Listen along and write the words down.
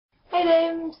Hey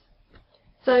Dames!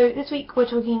 So this week we're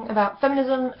talking about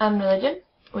feminism and religion,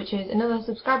 which is another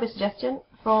subscriber suggestion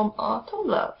from our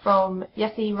Tumblr from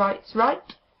Yessie Writes Right.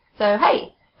 So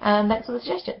hey, and thanks for the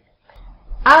suggestion.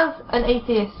 As an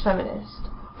atheist feminist,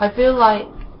 I feel like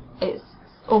it's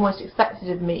almost expected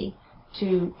of me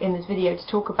to, in this video, to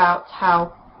talk about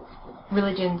how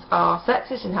religions are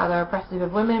sexist and how they're oppressive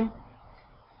of women,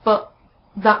 but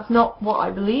that's not what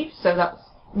I believe, so that's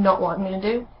not what I'm going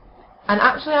to do. And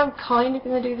actually I'm kind of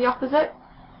going to do the opposite.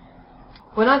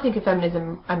 When I think of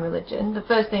feminism and religion, the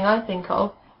first thing I think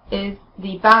of is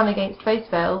the ban against face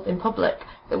veils in public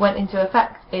that went into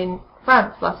effect in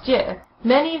France last year.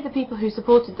 Many of the people who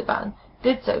supported the ban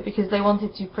did so because they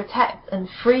wanted to protect and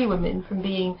free women from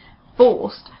being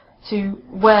forced to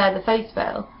wear the face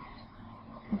veil.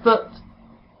 But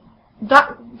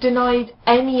that denied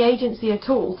any agency at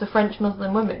all to French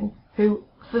Muslim women who,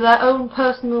 for their own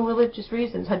personal religious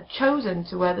reasons, had chosen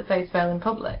to wear the face veil in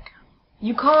public.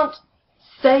 You can't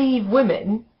save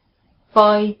women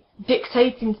by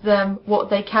dictating to them what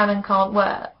they can and can't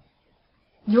wear.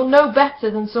 You're no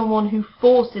better than someone who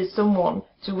forces someone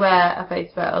to wear a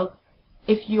face veil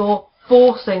if you're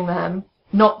forcing them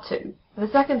not to. The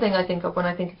second thing I think of when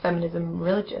I think of feminism and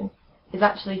religion is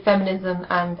actually feminism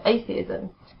and atheism.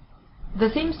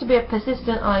 There seems to be a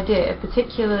persistent idea,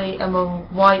 particularly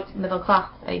among white middle-class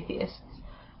atheists,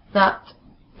 that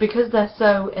because they're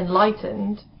so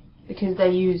enlightened, because they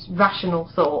use rational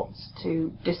thoughts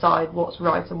to decide what's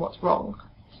right and what's wrong,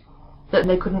 that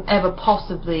they couldn't ever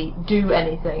possibly do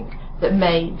anything that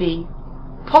may be,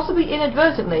 possibly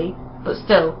inadvertently, but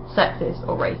still sexist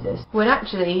or racist. When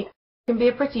actually, it can be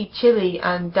a pretty chilly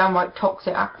and downright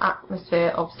toxic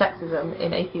atmosphere of sexism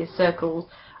in atheist circles,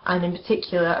 and in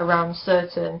particular around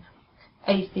certain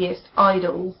atheist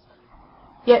idols.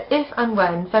 Yet if and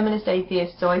when feminist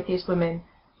atheists or atheist women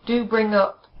do bring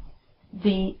up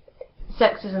the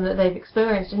sexism that they've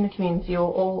experienced in the community,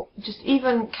 or just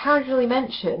even casually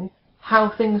mention how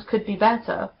things could be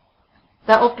better,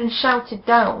 they're often shouted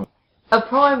down. A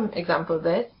prime example of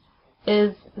this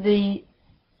is the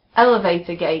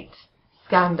elevator gate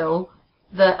scandal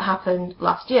that happened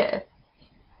last year.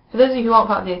 For those of you who aren't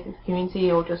part of the atheist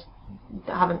community or just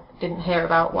didn't hear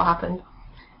about what happened,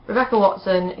 Rebecca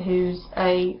Watson, who's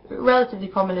a relatively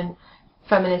prominent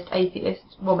feminist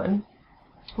atheist woman,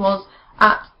 was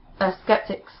at a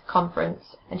skeptics conference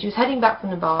and she was heading back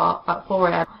from the bar at 4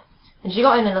 AM, and she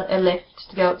got in a lift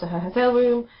to go up to her hotel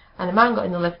room, and a man got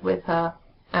in the lift with her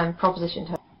and propositioned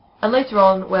her. And later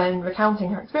on, when recounting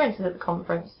her experiences at the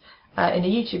conference in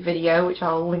a YouTube video, which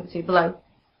I'll link to below,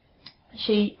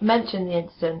 she mentioned the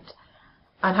incident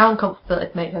and how uncomfortable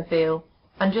it made her feel,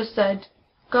 and just said,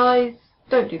 "Guys,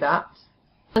 don't do that."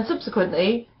 And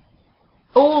subsequently,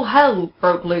 all hell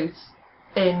broke loose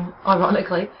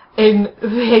ironically, in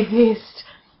the atheist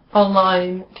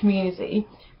online community,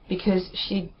 because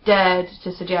she dared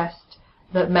to suggest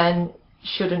that men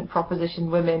shouldn't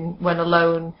proposition women when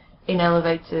alone in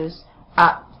elevators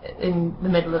in the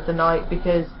middle of the night,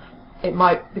 because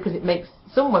it makes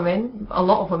some women, a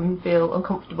lot of women, feel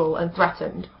uncomfortable and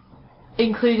threatened,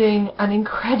 including an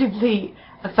incredibly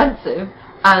offensive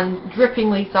and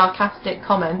drippingly sarcastic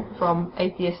comment from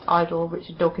atheist idol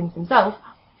Richard Dawkins himself,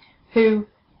 who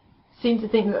seemed to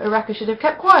think that Rebecca should have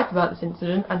kept quiet about this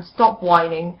incident and stopped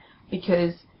whining,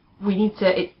 because we need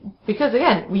to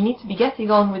be getting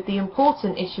on with the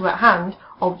important issue at hand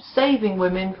of saving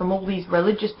women from all these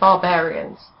religious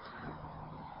barbarians.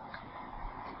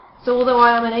 So although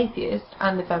I am an atheist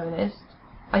and a feminist,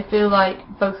 I feel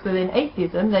like both within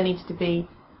atheism there needs to be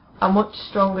a much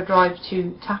stronger drive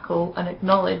to tackle and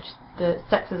acknowledge the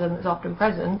sexism that's often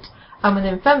present, and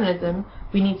within feminism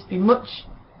we need to be much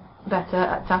better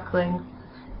at tackling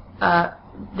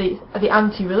the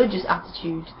anti-religious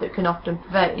attitude that can often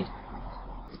pervade.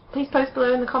 Please post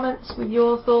below in the comments with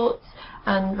your thoughts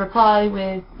and reply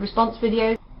with response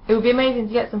videos. It would be amazing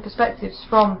to get some perspectives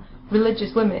from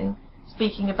religious women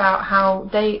speaking about how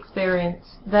they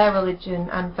experience their religion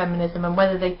and feminism, and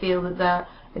whether they feel that there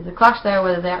is a clash there,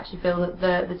 whether they actually feel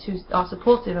that the two are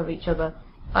supportive of each other.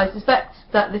 I suspect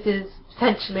that this is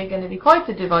potentially going to be quite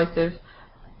a divisive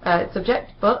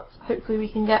subject, but hopefully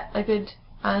we can get a good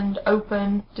and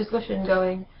open discussion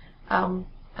going,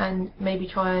 and maybe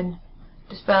try and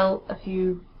dispel a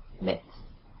few myths.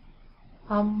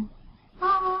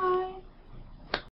 Bye!